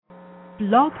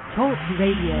Blog Talk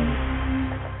Radio.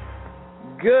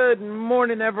 Good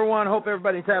morning, everyone. Hope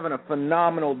everybody's having a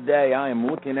phenomenal day. I am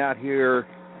looking out here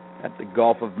at the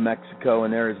Gulf of Mexico,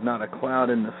 and there is not a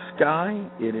cloud in the sky.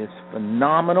 It is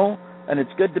phenomenal, and it's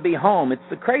good to be home. It's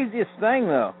the craziest thing,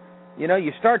 though. You know,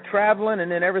 you start traveling,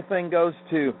 and then everything goes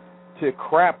to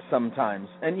crap sometimes,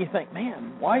 and you think,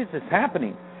 man, why is this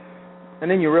happening? And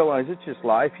then you realize it's just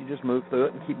life. You just move through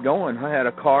it and keep going. I had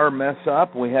a car mess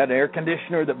up. We had an air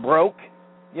conditioner that broke,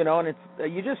 you know, and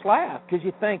you just laugh because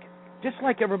you think, just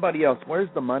like everybody else, where's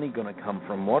the money going to come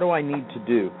from? What do I need to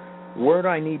do? Where do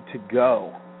I need to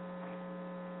go?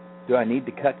 Do I need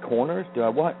to cut corners? Do I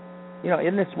what? You know,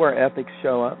 isn't this where ethics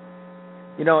show up?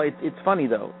 You know, it's funny,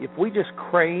 though. If we just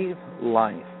crave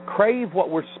life, crave what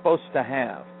we're supposed to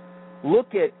have,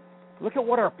 look at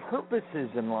what our purpose is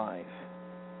in life.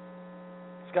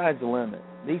 Sky's the limit.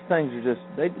 These things are just,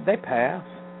 they pass.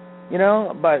 You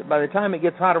know, by the time it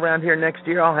gets hot around here next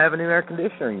year, I'll have a new air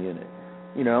conditioner unit.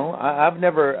 You know, I've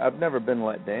never been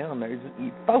let down.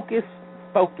 You focus,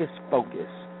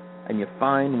 and you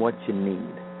find what you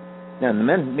need. Now, in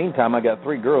the meantime, I got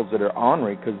 3 girls that are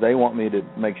ornery because they want me to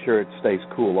make sure it stays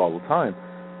cool all the time.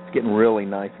 It's getting really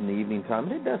nice in the evening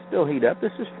time. It does still heat up.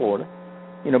 This is Florida.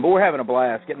 You know, but we're having a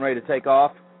blast, getting ready to take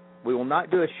off. We will not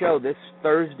do a show this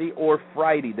Thursday or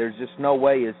Friday. There's just no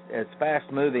way as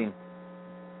fast-moving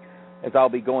as I'll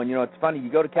be going. You know, it's funny.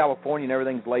 You go to California and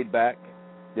everything's laid back.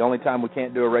 The only time we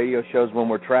can't do a radio show is when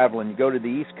we're traveling. You go to the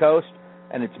East Coast,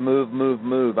 and it's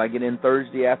move. I get in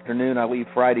Thursday afternoon. I leave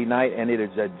Friday night, and it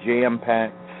is a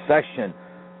jam-packed session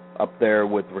up there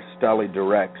with Rastelli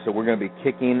Direct. So we're going to be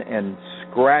kicking and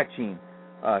scratching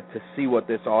to see what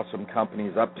this awesome company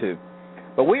is up to.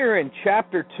 But we are in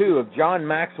Chapter 2 of John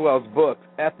Maxwell's book,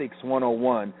 Ethics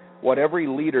 101, What Every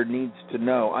Leader Needs to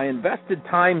Know. I invested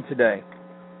time today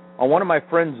on one of my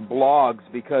friend's blogs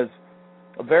because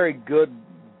a very good,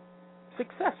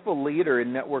 successful leader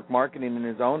in network marketing in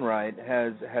his own right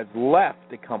has left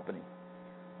a company.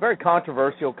 Very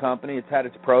controversial company. It's had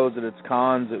its pros and its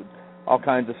cons, all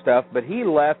kinds of stuff. But he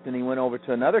left and he went over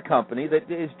to another company that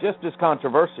is just as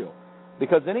controversial.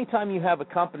 Because anytime you have a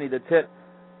company that's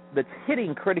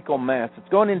hitting critical mass, it's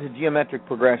going into geometric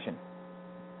progression,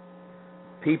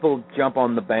 people jump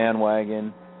on the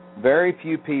bandwagon. Very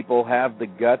few people have the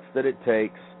guts that it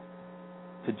takes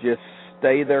to just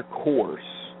stay their course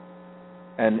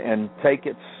and take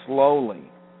it slowly,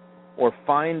 or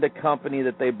find a company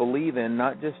that they believe in,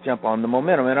 not just jump on the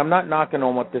momentum. And I'm not knocking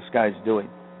on what this guy's doing.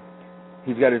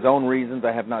 He's got his own reasons.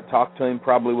 I have not talked to him,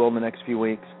 probably will in the next few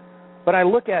weeks. But I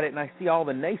look at it and I see all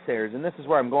the naysayers, and this is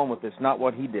where I'm going with this, not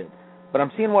what he did. But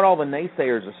I'm seeing what all the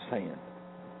naysayers are saying.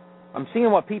 I'm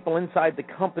seeing what people inside the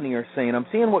company are saying. I'm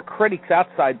seeing what critics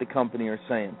outside the company are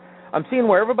saying. I'm seeing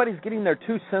where everybody's getting their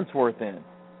 2 cents worth in.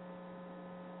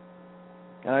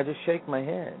 And I just shake my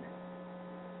head.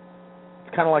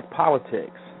 It's kind of like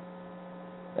politics.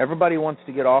 Everybody wants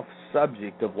to get off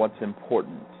subject of what's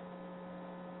important.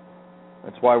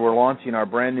 That's why we're launching our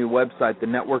brand new website, the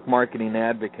Network Marketing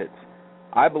Advocates.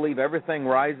 I believe everything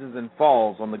rises and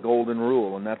falls on the golden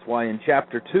rule, and that's why in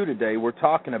Chapter 2 today we're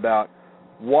talking about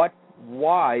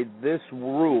why this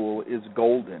rule is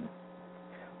golden.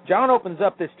 John opens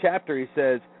up this chapter, he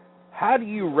says, how do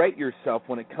you rate yourself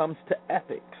when it comes to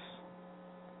ethics?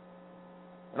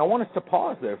 And I want us to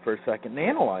pause there for a second and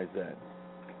analyze that.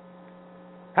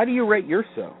 How do you rate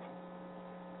yourself?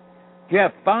 You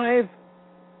have 5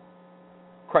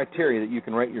 criteria that you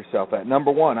can rate yourself at.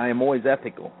 Number 1, I am always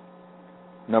ethical.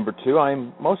 Number 2, I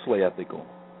am mostly ethical.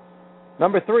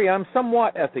 Number 3, I'm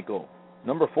somewhat ethical.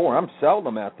 Number 4, I'm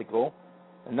seldom ethical.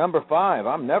 And number 5,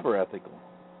 I'm never ethical.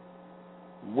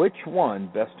 Which one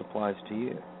best applies to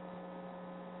you?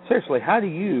 Seriously, how do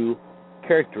you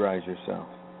characterize yourself?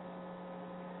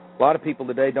 A lot of people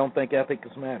today don't think ethics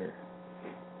matter.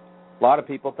 A lot of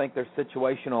people think there's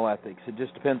situational ethics. It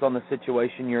just depends on the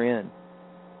situation you're in.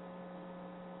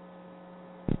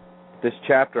 This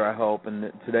chapter, I hope,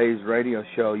 and today's radio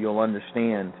show, you'll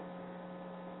understand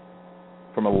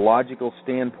from a logical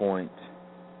standpoint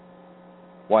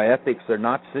why ethics are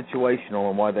not situational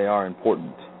and why they are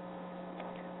important.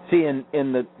 See,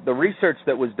 in the research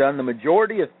that was done, the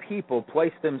majority of people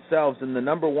place themselves in the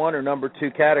number 1 or number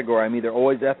 2 category. I'm either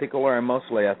always ethical or I'm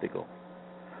mostly ethical.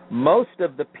 Most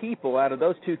of the people out of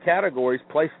those 2 categories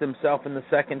place themselves in the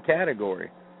second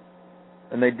category.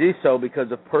 And they do so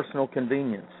because of personal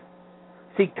convenience.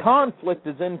 See, conflict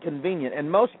is inconvenient,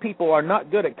 and most people are not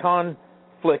good at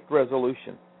conflict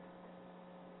resolution.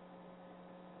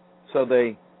 So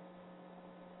they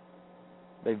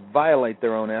violate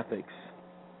their own ethics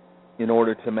in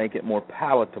order to make it more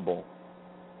palatable.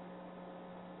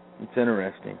 It's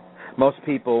interesting. Most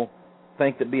people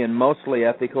think that being mostly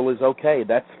ethical is okay.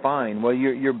 That's fine. Well,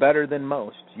 you're better than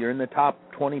most. You're in the top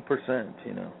 20%,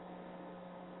 you know.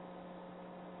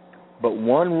 But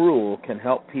one rule can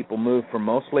help people move from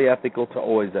mostly ethical to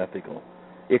always ethical.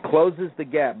 It closes the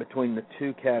gap between the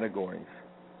two categories.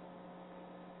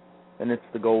 And it's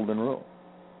the golden rule.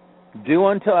 Do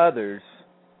unto others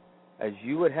as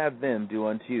you would have them do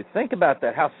unto you. Think about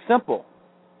that, how simple.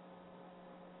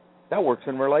 That works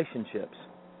in relationships.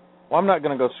 Well, I'm not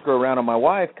going to go screw around on my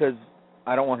wife because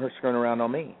I don't want her screwing around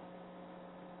on me.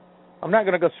 I'm not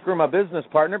going to go screw my business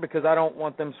partner because I don't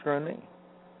want them screwing me.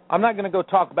 I'm not going to go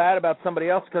talk bad about somebody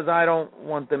else because I don't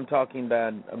want them talking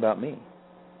bad about me.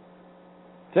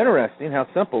 It's interesting how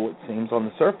simple it seems on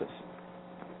the surface.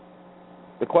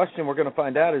 The question we're going to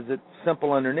find out is it's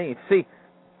simple underneath. See,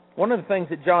 one of the things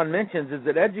that John mentions is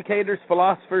that educators,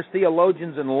 philosophers,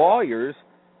 theologians, and lawyers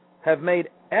have made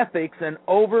ethics an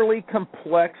overly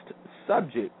complex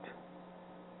subject.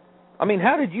 I mean,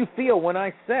 how did you feel when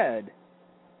I said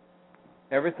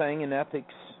everything in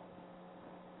ethics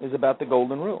is about the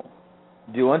golden rule?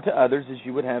 Do unto others as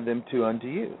you would have them do unto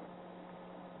you.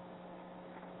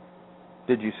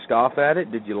 Did you scoff at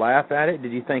it? Did you laugh at it?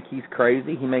 Did you think he's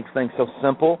crazy? He makes things so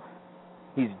simple.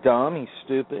 He's dumb. He's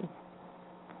stupid.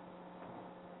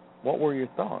 What were your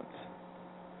thoughts?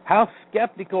 How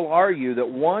skeptical are you that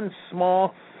one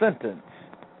small sentence,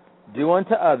 do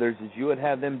unto others as you would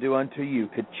have them do unto you,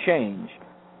 could change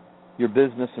your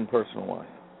business and personal life?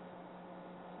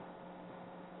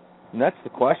 And that's the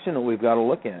question that we've got to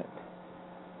look at.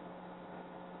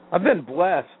 I've been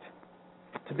blessed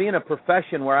to be in a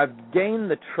profession where I've gained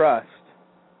the trust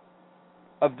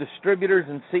of distributors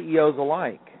and CEOs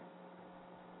alike.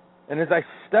 And as I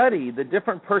study the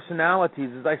different personalities,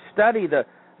 as I study the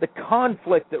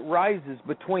conflict that rises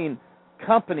between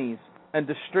companies and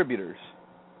distributors,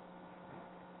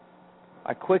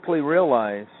 I quickly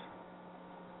realize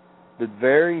that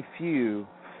very few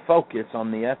focus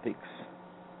on the ethics.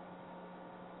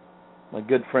 My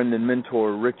good friend and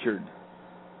mentor, Richard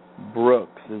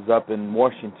Brooks, is up in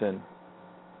Washington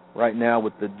right now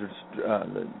with the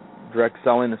Direct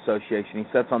Selling Association. He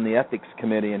sits on the ethics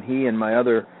committee, and he and my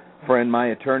other friend, my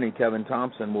attorney, Kevin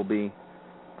Thompson, will be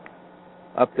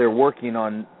up there working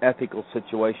on ethical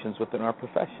situations within our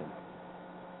profession.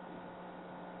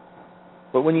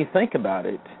 But when you think about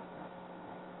it,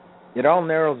 it all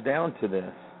narrows down to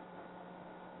this.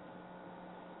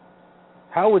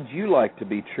 How would you like to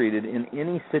be treated in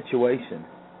any situation?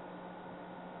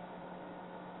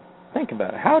 Think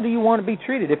about it. How do you want to be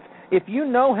treated? If you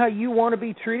know how you want to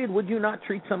be treated, would you not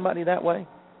treat somebody that way?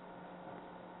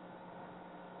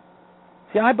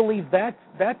 See, I believe that's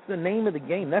the name of the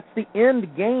game. That's the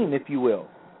end game, if you will.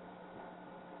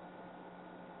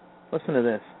 Listen to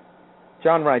this.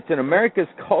 John writes, in America's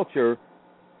culture,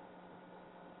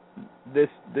 this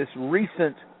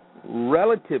recent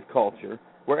relative culture,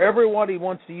 where everybody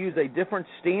wants to use a different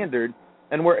standard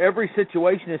and where every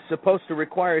situation is supposed to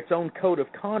require its own code of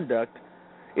conduct,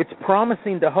 it's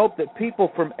promising to hope that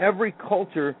people from every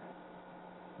culture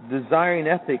desiring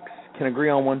ethics can agree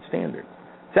on one standard.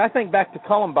 See, I think back to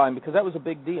Columbine because that was a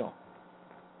big deal.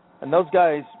 And those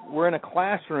guys were in a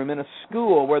classroom in a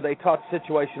school where they taught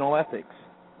situational ethics.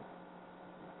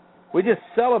 We just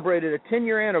celebrated a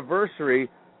 10-year anniversary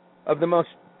of the most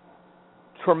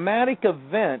traumatic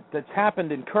event that's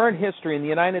happened in current history in the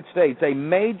United States, a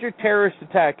major terrorist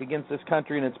attack against this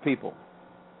country and its people.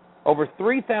 Over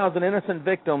 3,000 innocent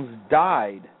victims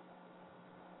died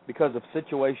because of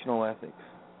situational ethics.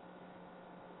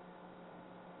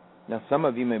 Now, some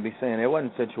of you may be saying it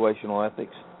wasn't situational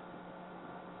ethics.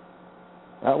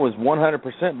 That was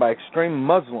 100% by extreme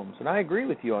Muslims, and I agree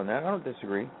with you on that. I don't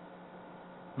disagree.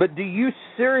 But do you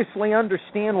seriously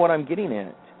understand what I'm getting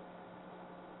at?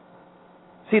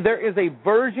 See, there is a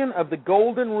version of the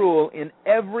golden rule in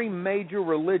every major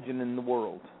religion in the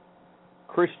world.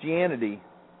 Christianity,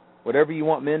 whatever you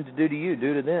want men to do to you,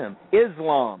 do to them.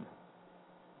 Islam,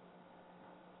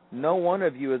 no one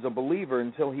of you is a believer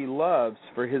until he loves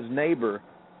for his neighbor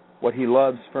what he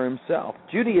loves for himself.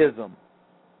 Judaism,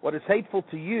 what is hateful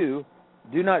to you,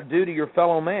 do not do to your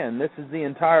fellow man. This is the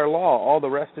entire law. All the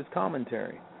rest is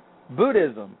commentary.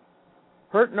 Buddhism,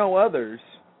 hurt no others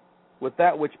with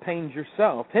that which pains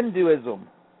yourself. Hinduism,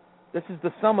 this is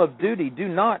the sum of duty. Do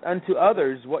not unto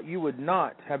others what you would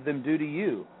not have them do to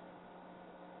you.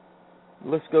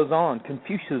 The list goes on.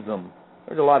 Confucianism,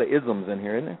 there's a lot of isms in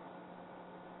here, isn't there?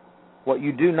 What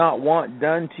you do not want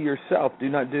done to yourself, do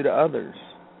not do to others.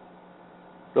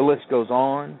 The list goes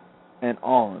on and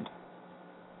on.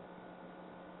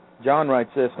 John writes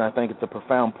this, and I think it's a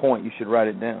profound point. You should write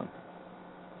it down.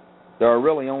 There are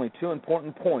really only two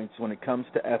important points when it comes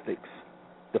to ethics.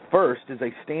 The first is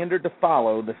a standard to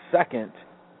follow. The second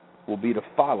will be to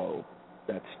follow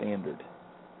that standard.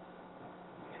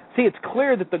 See, it's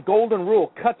clear that the golden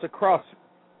rule cuts across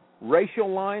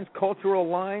racial lines, cultural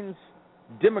lines,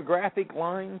 demographic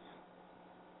lines.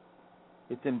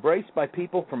 It's embraced by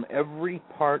people from every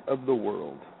part of the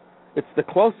world. It's the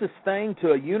closest thing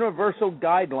to a universal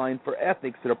guideline for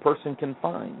ethics that a person can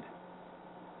find.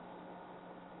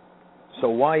 So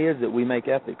why is it we make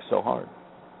ethics so hard?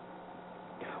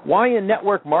 Why in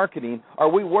network marketing are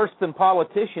we worse than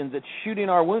politicians at shooting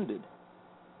our wounded?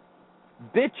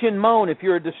 Bitch and moan if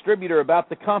you're a distributor about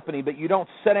the company, but you don't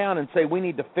sit down and say, we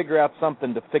need to figure out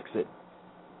something to fix it.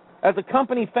 As a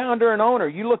company founder and owner,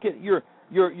 you look at your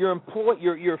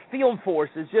field force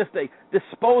as just a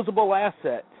disposable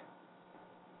asset.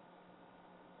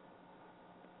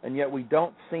 And yet we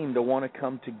don't seem to want to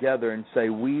come together and say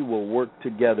we will work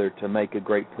together to make a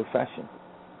great profession.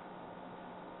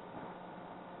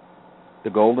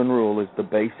 The Golden Rule is the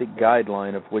basic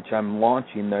guideline of which I'm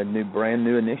launching the brand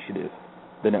new initiative,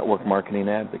 the Network Marketing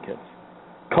Advocates.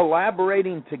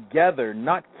 Collaborating together,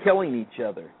 not killing each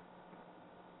other.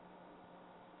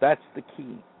 That's the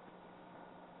key.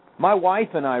 My wife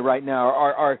and I right now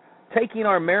are taking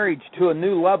our marriage to a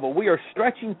new level. We are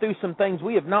stretching through some things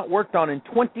we have not worked on in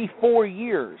 24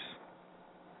 years.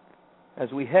 As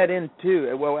we head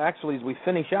into, well, actually, as we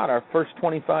finish out our first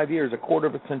 25 years, a quarter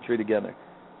of a century together.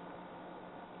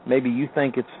 Maybe you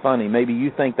think it's funny. Maybe you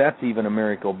think that's even a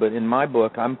miracle. But in my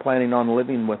book, I'm planning on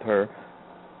living with her,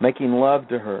 making love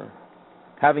to her,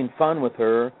 having fun with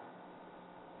her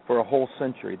for a whole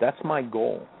century. That's my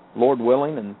goal. Lord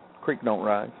willing, and creek don't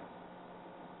rise.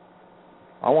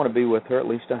 I want to be with her at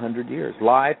least 100 years,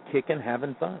 live, kicking,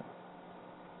 having fun.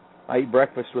 I eat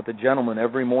breakfast with a gentleman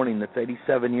every morning that's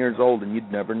 87 years old, and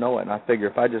you'd never know it. And I figure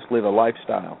if I just live a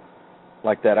lifestyle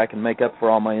like that, I can make up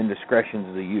for all my indiscretions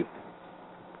as a youth.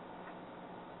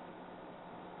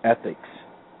 Ethics.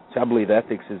 So I believe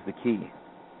ethics is the key.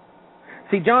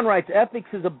 See, John writes, ethics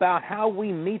is about how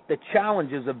we meet the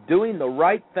challenges of doing the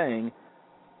right thing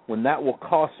when that will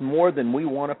cost more than we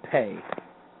want to pay.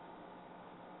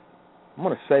 I'm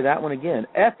going to say that one again.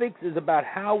 Ethics is about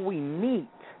how we meet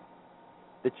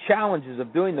the challenges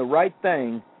of doing the right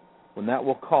thing when that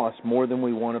will cost more than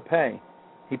we want to pay.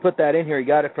 He put that in here. He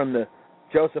got it from the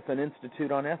Josephson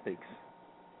Institute on Ethics.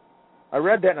 I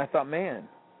read that and I thought, man,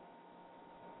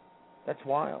 that's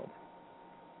wild.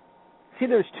 See,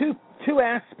 there's two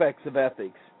aspects of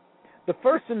ethics. The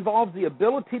first involves the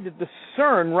ability to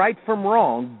discern right from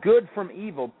wrong, good from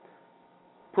evil,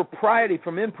 propriety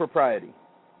from impropriety.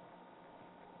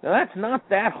 Now, that's not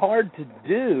that hard to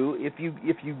do if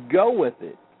you go with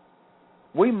it.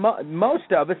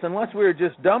 Most of us, unless we're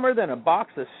just dumber than a box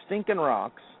of stinking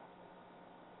rocks,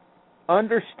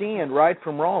 understand right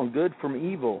from wrong, good from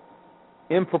evil,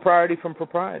 impropriety from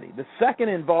propriety. The second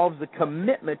involves the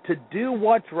commitment to do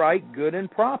what's right, good,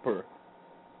 and proper.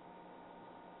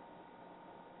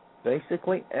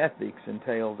 Basically, ethics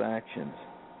entails actions.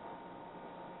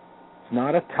 It's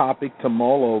not a topic to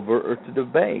mull over or to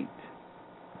debate.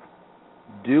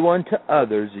 Do unto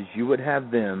others as you would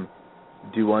have them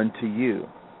do unto you.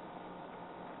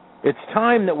 It's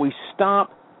time that we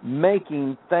stop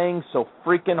making things so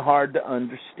freaking hard to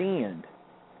understand.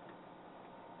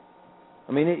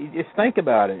 I mean, just think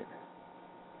about it.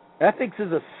 Ethics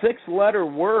is a 6-letter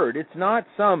word. It's not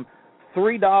some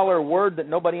 $3 word that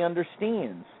nobody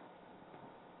understands.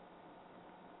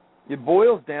 It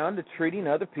boils down to treating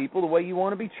other people the way you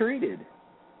want to be treated.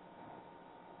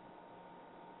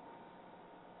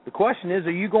 The question is,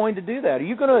 are you going to do that? Are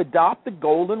you going to adopt the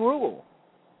golden rule?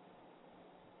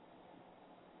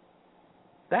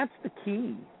 That's the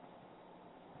key.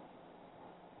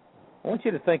 I want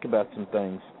you to think about some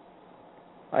things.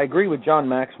 I agree with John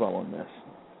Maxwell on this.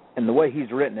 And the way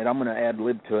he's written it, I'm going to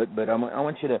ad-lib to it, but I'm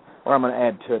going to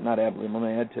add to it, not ad-lib, I'm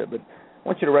going to add to it, but I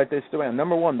want you to write this down.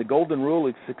 Number one, the golden rule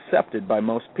is accepted by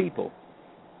most people.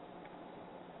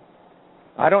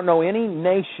 I don't know any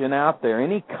nation out there,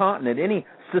 any continent, any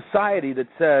society that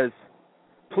says,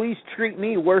 please treat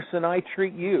me worse than I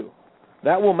treat you.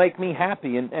 That will make me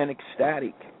happy and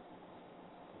ecstatic.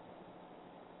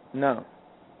 No.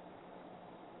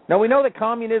 Now, we know that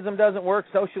communism doesn't work,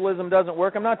 socialism doesn't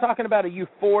work. I'm not talking about a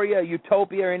euphoria, a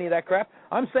utopia, or any of that crap.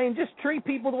 I'm saying just treat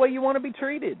people the way you want to be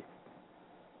treated.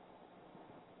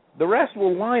 The rest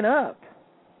will line up.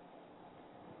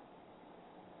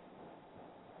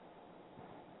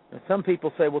 Now, some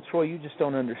people say, well, Troy, you just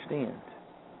don't understand.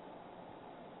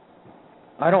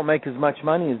 I don't make as much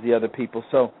money as the other people,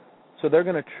 so they're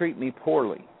going to treat me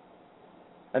poorly.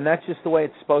 And that's just the way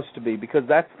it's supposed to be, because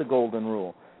that's the golden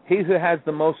rule. He who has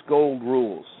the most gold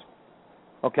rules.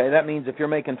 Okay, that means if you're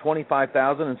making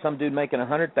 $25,000 and some dude making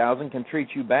 $100,000 can treat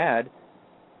you bad,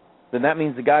 then that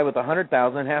means the guy with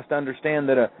 $100,000 has to understand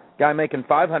that a guy making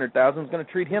 $500,000 is going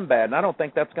to treat him bad, and I don't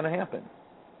think that's going to happen.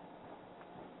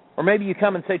 Or maybe you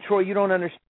come and say, Troy, you don't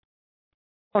understand.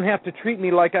 You don't have to treat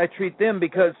me like I treat them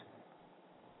because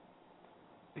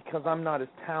I'm not as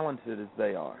talented as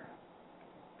they are.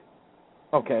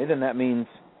 Okay, then that means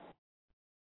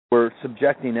we're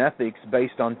subjecting ethics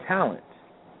based on talent.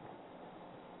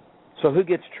 So who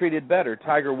gets treated better,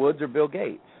 Tiger Woods or Bill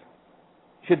Gates?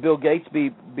 Should Bill Gates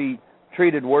be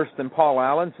treated worse than Paul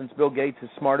Allen, since Bill Gates is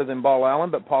smarter than Paul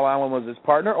Allen, but Paul Allen was his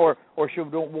partner? Or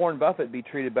should Warren Buffett be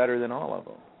treated better than all of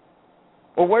them?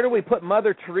 Or where do we put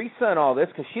Mother Teresa in all this?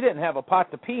 Because she didn't have a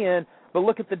pot to pee in, but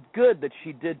look at the good that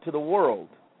she did to the world.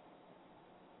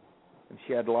 And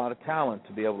she had a lot of talent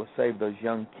to be able to save those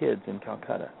young kids in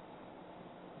Calcutta.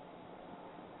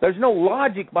 There's no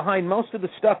logic behind most of the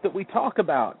stuff that we talk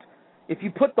about. If you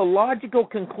put the logical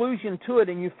conclusion to it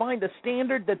and you find a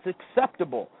standard that's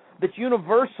acceptable, that's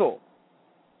universal,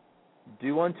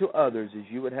 do unto others as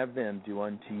you would have them do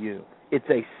unto you. It's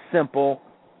a simple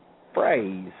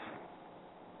phrase.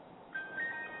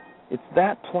 It's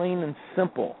that plain and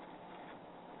simple.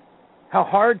 How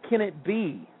hard can it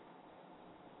be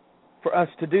for us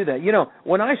to do that? You know,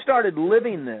 when I started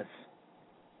living this,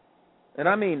 and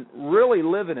I mean really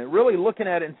living it, really looking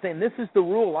at it and saying, this is the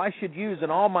rule I should use in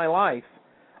all my life.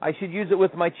 I should use it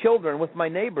with my children, with my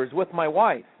neighbors, with my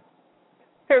wife.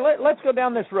 Here, let's go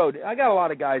down this road. I got a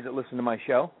lot of guys that listen to my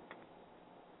show.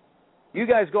 You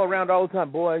guys go around all the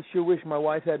time, boy, I sure wish my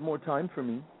wife had more time for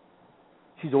me.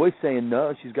 She's always saying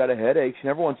no, she's got a headache, she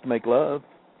never wants to make love.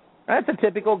 That's a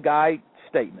typical guy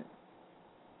statement.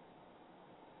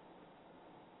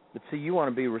 But see, you want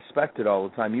to be respected all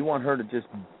the time. You want her to just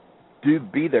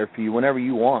be there for you whenever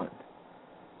you want.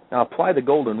 Now apply the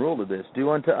golden rule to this.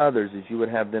 Do unto others as you would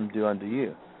have them do unto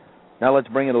you. Now let's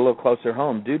bring it a little closer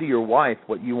home. Do to your wife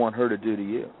what you want her to do to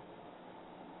you.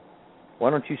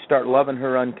 Why don't you start loving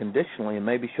her unconditionally, and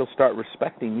maybe she'll start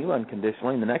respecting you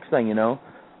unconditionally, and the next thing you know,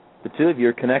 the two of you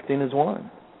are connecting as one.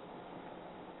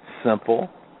 Simple.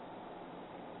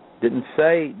 Didn't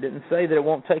say that it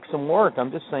won't take some work.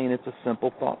 I'm just saying it's a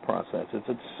simple thought process. It's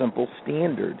a simple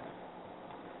standard.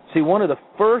 See, one of the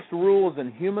first rules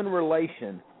in human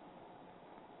relation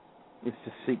is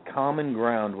to seek common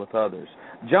ground with others.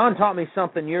 John taught me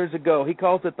something years ago. He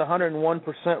calls it the 101%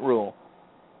 rule.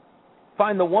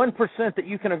 Find the 1% that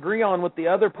you can agree on with the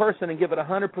other person and give it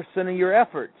 100% of your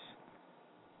efforts.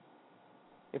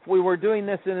 If we were doing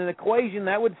this in an equation,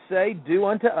 that would say, do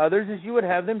unto others as you would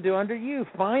have them do unto you.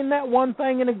 Find that one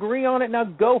thing and agree on it. Now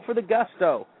go for the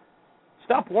gusto.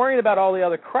 Stop worrying about all the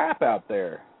other crap out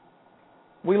there.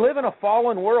 We live in a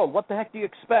fallen world. What the heck do you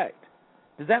expect?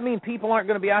 Does that mean people aren't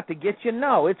going to be out to get you?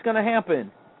 No, it's going to happen.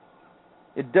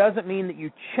 It doesn't mean that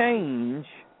you change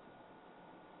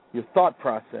your thought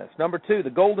process. Number 2, the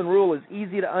golden rule is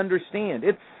easy to understand.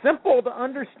 It's simple to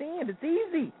understand. It's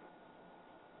easy.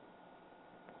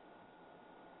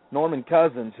 Norman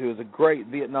Cousins, who is a great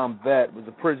Vietnam vet, was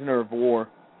a prisoner of war,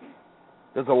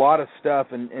 does a lot of stuff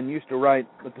and used to write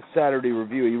with the Saturday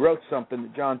Review. He wrote something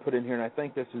that John put in here, and I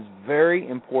think this is very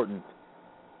important.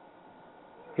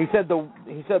 He said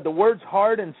the words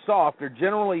hard and soft are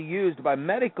generally used by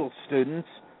medical students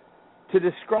to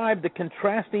describe the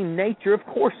contrasting nature of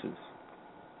courses.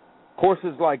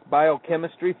 Courses like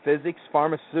biochemistry, physics,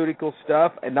 pharmaceutical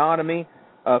stuff, anatomy,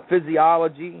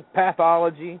 physiology,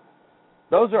 pathology.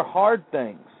 Those are hard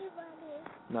things.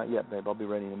 Not yet, babe. I'll be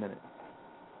ready in a minute.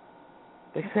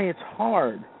 They say it's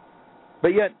hard. But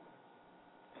yet,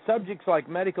 subjects like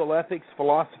medical ethics,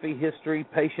 philosophy, history,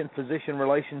 patient-physician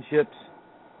relationships,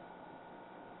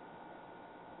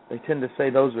 they tend to say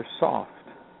those are soft.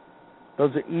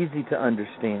 Those are easy to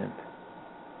understand.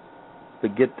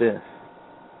 But get this.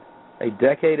 A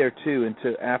decade or two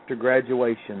into after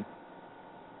graduation,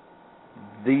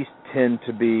 these tend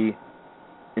to be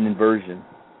an inversion.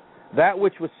 That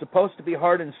which was supposed to be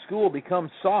hard in school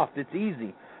becomes soft. It's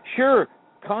easy. Sure,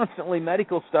 constantly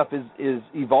medical stuff is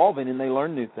evolving and they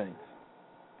learn new things.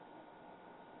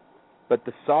 But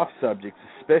the soft subjects,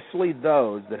 especially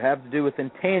those that have to do with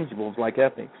intangibles like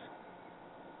ethics,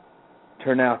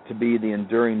 turn out to be the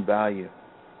enduring value.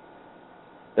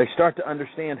 They start to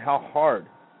understand how hard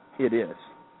it is,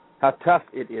 how tough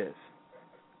it is.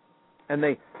 And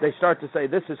they start to say,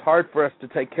 this is hard for us to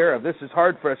take care of. This is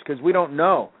hard for us because we don't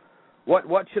know.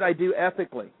 What should I do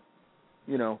ethically?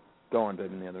 You know, go on,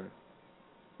 David, in the other.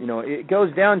 You know, it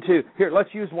goes down to, here, let's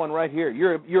use one right here.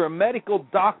 You're a medical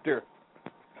doctor,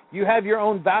 You have your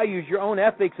own values, your own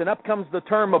ethics, and up comes the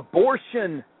term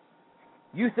abortion,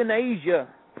 euthanasia,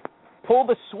 pull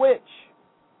the switch.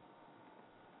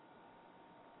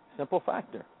 Simple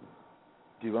factor.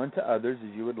 Do unto others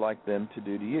as you would like them to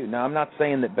do to you. Now, I'm not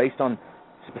saying that based on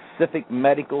specific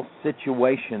medical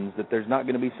situations that there's not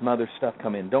going to be some other stuff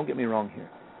come in. Don't get me wrong here.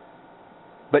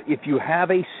 But if you have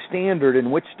a standard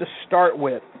in which to start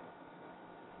with,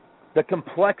 the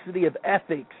complexity of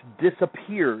ethics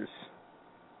disappears.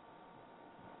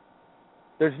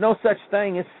 There's no such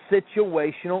thing as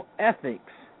situational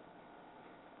ethics.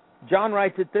 John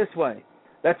writes it this way.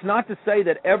 That's not to say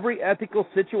that every ethical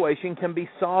situation can be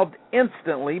solved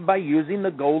instantly by using the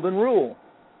golden rule.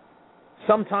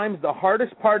 Sometimes the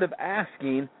hardest part of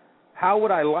asking, how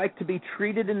would I like to be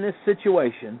treated in this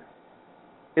situation,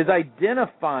 is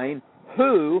identifying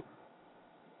who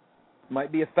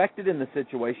might be affected in the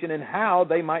situation and how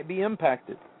they might be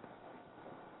impacted.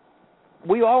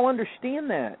 We all understand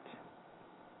that.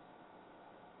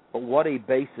 But what a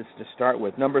basis to start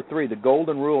with. Number 3, the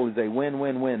golden rule is a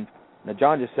win-win-win. Now,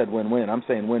 John just said win-win. I'm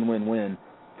saying win-win-win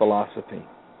philosophy.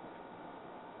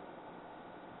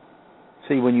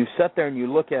 See, when you sit there and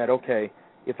you look at, okay,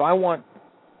 if I'm going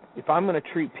to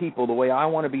treat people the way I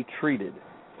want to be treated,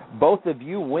 both of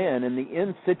you win, and the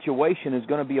end situation is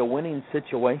going to be a winning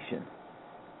situation.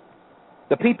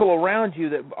 The people around you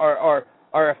that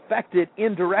are affected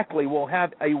indirectly will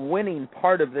have a winning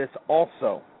part of this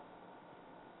also.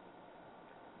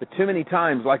 But too many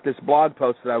times, like this blog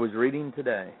post that I was reading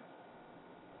today,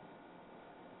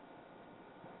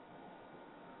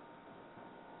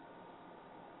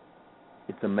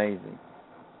 it's amazing.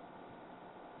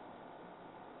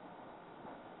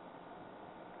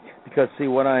 Because, see,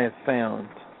 what I have found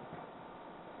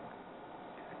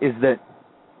is that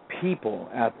people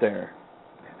out there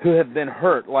who have been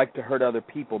hurt like to hurt other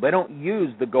people. They don't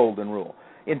use the golden rule.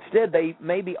 Instead, they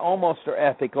maybe almost are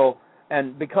ethical,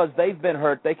 and because they've been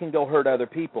hurt, they can go hurt other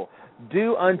people.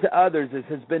 Do unto others as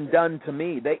has been done to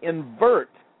me. They invert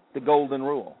the golden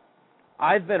rule.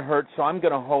 I've been hurt, so I'm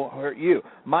going to hurt you.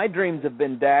 My dreams have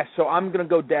been dashed, so I'm going to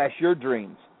go dash your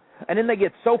dreams. And then they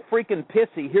get so freaking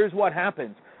pissy. Here's what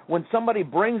happens. When somebody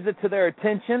brings it to their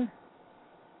attention,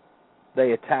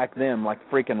 they attack them like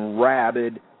freaking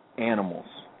rabid animals.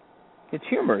 It's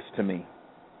humorous to me.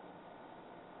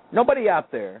 Nobody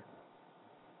out there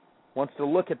wants to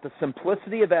look at the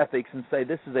simplicity of ethics and say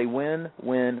this is a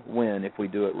win-win-win if we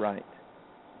do it right.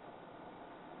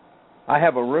 I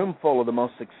have a room full of the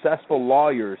most successful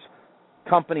lawyers,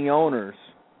 company owners,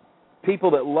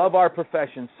 people that love our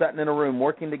profession sitting in a room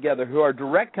working together who are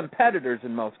direct competitors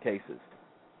in most cases.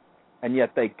 And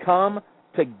yet they come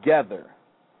together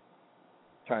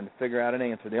trying to figure out an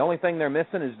answer. The only thing they're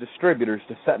missing is distributors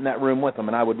to sit in that room with them,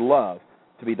 and I would love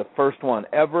to be the first one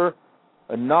ever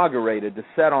inaugurated to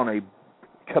sit on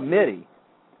a committee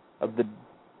of the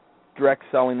Direct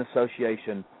Selling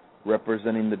Association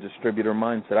representing the distributor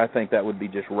mindset. I think that would be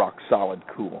just rock solid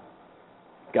cool.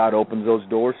 God opens those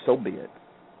doors, so be it.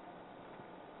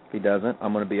 If He doesn't,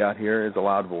 I'm going to be out here as a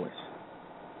loud voice.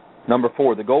 Number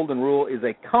 4, the golden rule is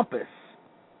a compass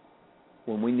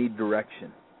when we need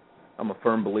direction. I'm a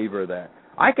firm believer of that.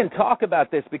 I can talk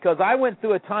about this because I went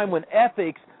through a time when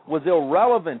ethics was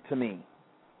irrelevant to me.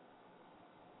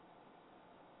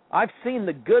 I've seen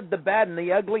the good, the bad, and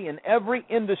the ugly in every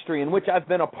industry in which I've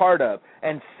been a part of.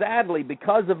 And sadly,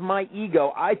 because of my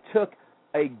ego, I took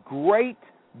a great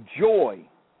joy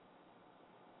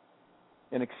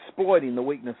in exploiting the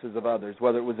weaknesses of others,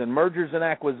 whether it was in mergers and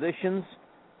acquisitions,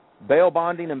 bail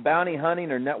bonding and bounty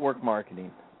hunting, or network marketing.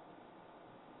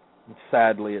 And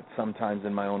sadly, it's sometimes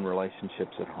in my own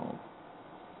relationships at home.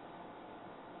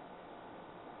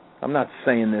 I'm not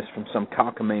saying this from some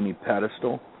cockamamie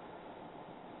pedestal.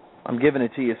 I'm giving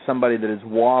it to you as somebody that has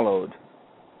wallowed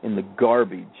in the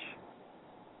garbage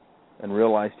and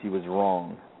realized he was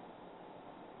wrong.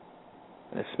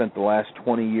 And has spent the last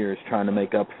 20 years trying to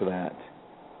make up for that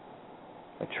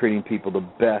by treating people the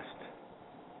best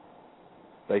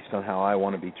based on how I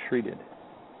want to be treated.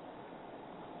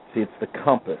 See, it's the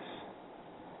compass.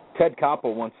 Ted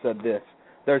Koppel once said this: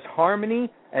 there's harmony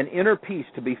and inner peace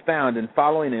to be found in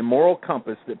following a moral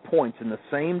compass that points in the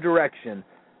same direction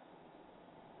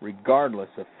regardless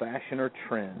of fashion or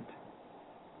trend.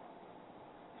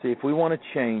 See, if we want to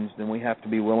change, then we have to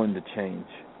be willing to change.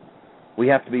 We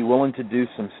have to be willing to do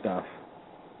some stuff.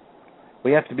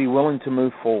 We have to be willing to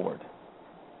move forward.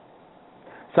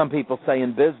 Some people say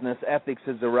in business, ethics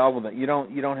is irrelevant. You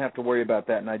don't have to worry about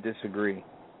that, and I disagree.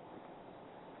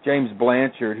 James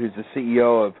Blanchard, who's the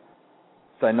CEO of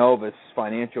Synovus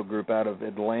Financial Group out of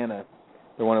Atlanta,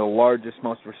 They're one of the largest,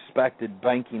 most respected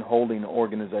banking holding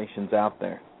organizations out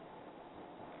there.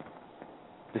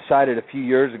 Decided a few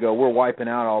years ago we're wiping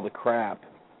out all the crap.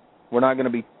 We're not going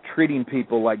to be treating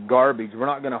people like garbage. We're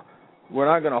not going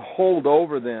to hold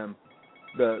over them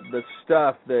the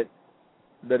stuff that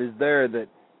is there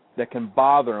that can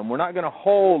bother them. We're not going to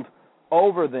hold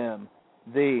over them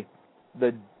the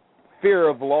fear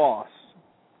of loss.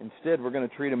 Instead, we're going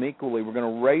to treat them equally. We're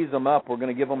going to raise them up. We're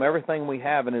going to give them everything we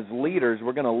have, and as leaders,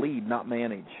 we're going to lead, not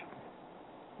manage.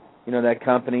 You know, that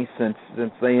company, since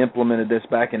they implemented this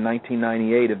back in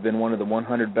 1998, have been one of the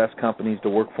 100 best companies to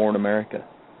work for in America.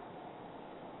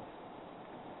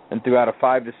 And throughout a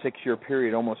 5 to 6 year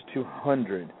period, almost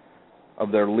 200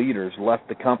 of their leaders left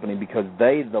the company because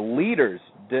the leaders,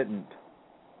 didn't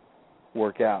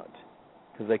work out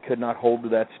because they could not hold to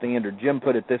that standard. Jim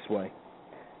put it this way: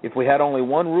 if we had only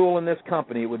one rule in this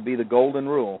company, it would be the golden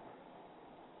rule.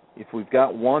 If we've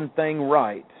got one thing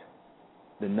right,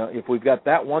 if we've got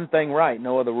that one thing right,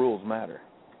 no other rules matter.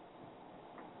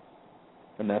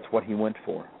 And that's what he went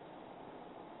for.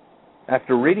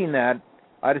 After reading that,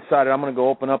 I decided I'm going to go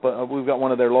open up we've got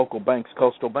one of their local banks,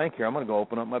 Coastal Bank here. I'm going to go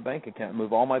open up my bank account and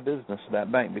move all my business to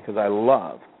that bank because I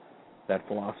love that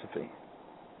philosophy.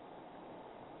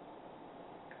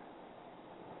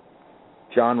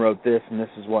 John wrote this, and this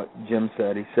is what Jim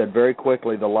said. He said, very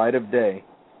quickly, the light of day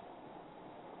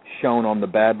shone on the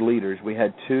bad leaders. We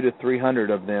had 200 to 300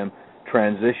 of them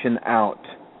transition out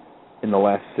in the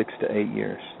last 6 to 8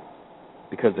 years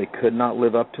because they could not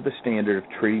live up to the standard of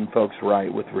treating folks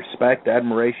right with respect,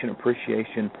 admiration,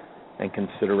 appreciation, and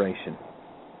consideration.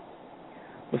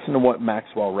 Listen to what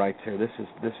Maxwell writes here. This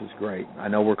is great. I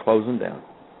know we're closing down.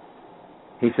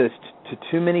 He says, to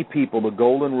too many people, the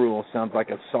golden rule sounds like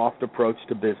a soft approach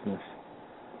to business,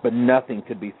 but nothing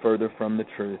could be further from the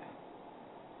truth.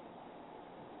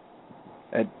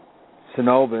 At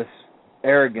Synovus,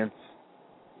 arrogance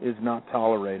is not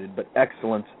tolerated, but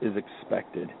excellence is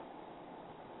expected.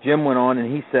 Jim went on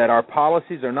and he said, our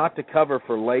policies are not to cover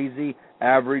for lazy,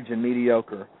 average, and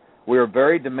mediocre. We are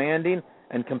very demanding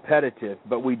and competitive,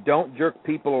 but we don't jerk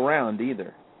people around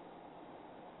either.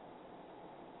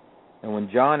 And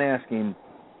when John asked him,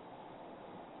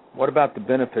 what about the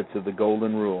benefits of the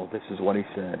golden rule? This is what he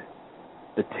said.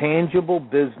 The tangible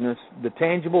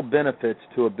benefits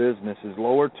to a business is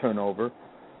lower turnover,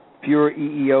 fewer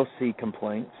EEOC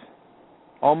complaints,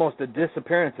 almost a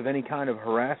disappearance of any kind of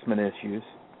harassment issues.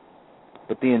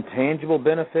 But the intangible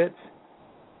benefits,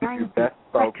 your best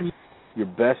folks, your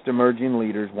best emerging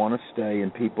leaders want to stay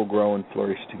and people grow and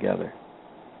flourish together.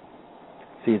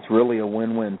 See, it's really a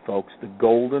win-win, folks. The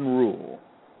golden rule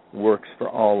works for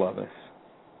all of us.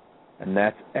 And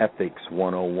that's Ethics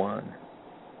 101.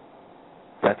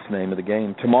 That's the name of the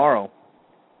game. Tomorrow,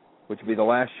 which will be the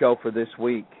last show for this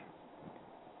week,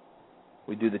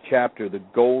 we do the chapter, The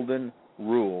Golden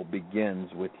Rule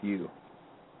Begins With You.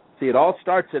 See, it all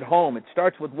starts at home. It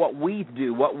starts with what we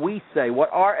do, what we say, what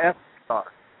our ethics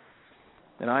are.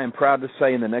 And I am proud to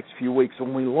say in the next few weeks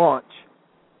when we launch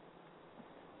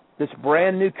this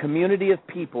brand new community of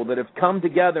people that have come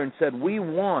together and said, we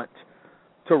want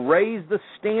to raise the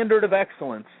standard of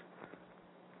excellence,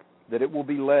 that it will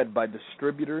be led by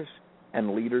distributors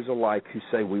and leaders alike who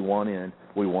say we want in,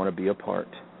 we want to be a part.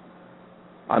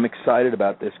 I'm excited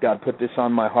about this. God put this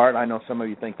on my heart. I know some of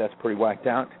you think that's pretty whacked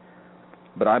out,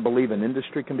 but I believe an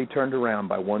industry can be turned around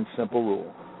by one simple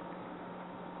rule,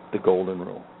 the golden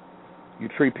rule. You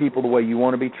treat people the way you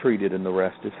want to be treated, and the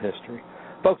rest is history.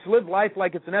 Folks, live life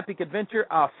like it's an epic adventure.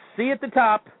 I'll see you at the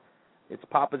top. It's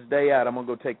Papa's day out. I'm going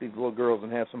to go take these little girls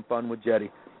and have some fun with Jetty.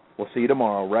 We'll see you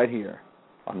tomorrow right here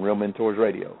on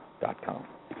RealMentorsRadio.com.